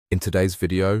In today's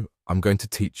video, I'm going to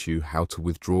teach you how to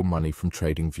withdraw money from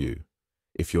TradingView.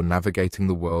 If you're navigating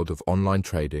the world of online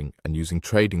trading and using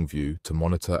TradingView to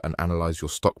monitor and analyze your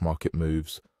stock market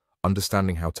moves,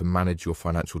 understanding how to manage your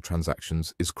financial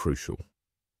transactions is crucial.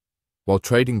 While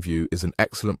TradingView is an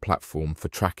excellent platform for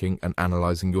tracking and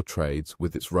analyzing your trades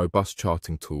with its robust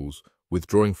charting tools,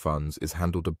 withdrawing funds is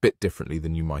handled a bit differently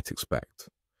than you might expect.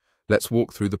 Let's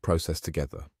walk through the process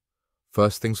together.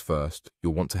 First things first,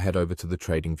 you'll want to head over to the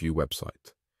TradingView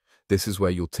website. This is where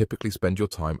you'll typically spend your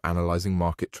time analyzing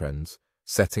market trends,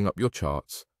 setting up your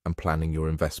charts, and planning your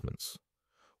investments.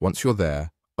 Once you're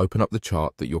there, open up the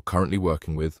chart that you're currently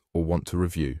working with or want to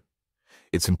review.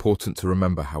 It's important to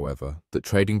remember, however, that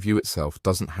TradingView itself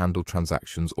doesn't handle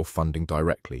transactions or funding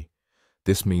directly.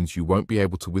 This means you won't be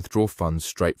able to withdraw funds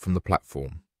straight from the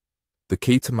platform. The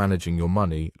key to managing your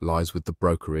money lies with the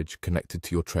brokerage connected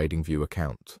to your TradingView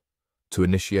account. To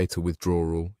initiate a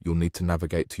withdrawal, you'll need to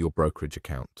navigate to your brokerage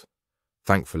account.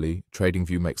 Thankfully,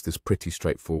 TradingView makes this pretty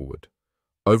straightforward.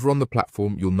 Over on the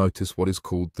platform, you'll notice what is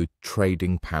called the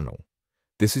Trading Panel.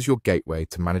 This is your gateway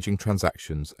to managing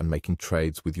transactions and making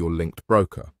trades with your linked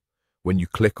broker. When you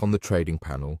click on the Trading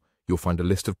Panel, you'll find a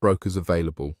list of brokers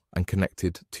available and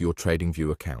connected to your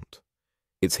TradingView account.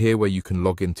 It's here where you can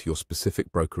log into your specific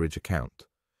brokerage account.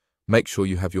 Make sure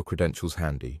you have your credentials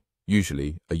handy,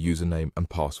 usually a username and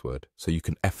password, so you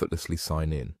can effortlessly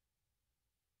sign in.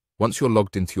 Once you're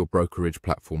logged into your brokerage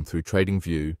platform through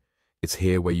TradingView, it's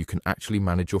here where you can actually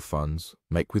manage your funds,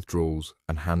 make withdrawals,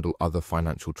 and handle other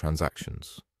financial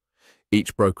transactions.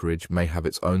 Each brokerage may have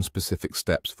its own specific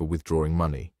steps for withdrawing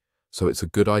money, so it's a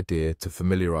good idea to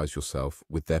familiarize yourself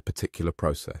with their particular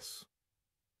process.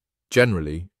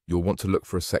 Generally, you'll want to look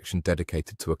for a section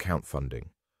dedicated to account funding,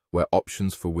 where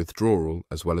options for withdrawal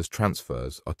as well as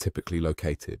transfers are typically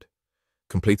located.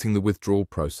 Completing the withdrawal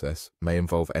process may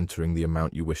involve entering the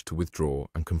amount you wish to withdraw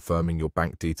and confirming your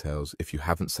bank details if you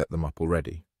haven't set them up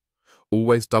already.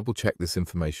 Always double-check this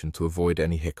information to avoid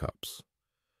any hiccups.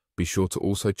 Be sure to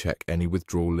also check any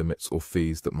withdrawal limits or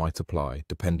fees that might apply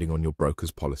depending on your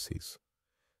broker's policies.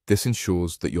 This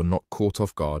ensures that you're not caught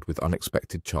off guard with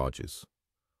unexpected charges.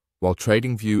 While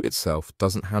TradingView itself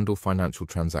doesn't handle financial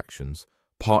transactions,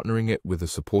 partnering it with a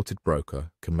supported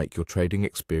broker can make your trading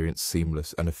experience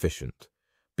seamless and efficient.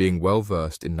 Being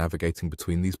well-versed in navigating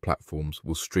between these platforms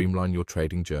will streamline your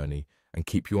trading journey and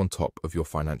keep you on top of your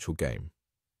financial game.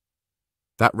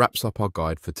 That wraps up our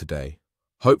guide for today.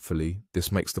 Hopefully,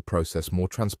 this makes the process more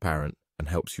transparent and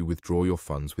helps you withdraw your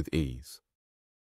funds with ease.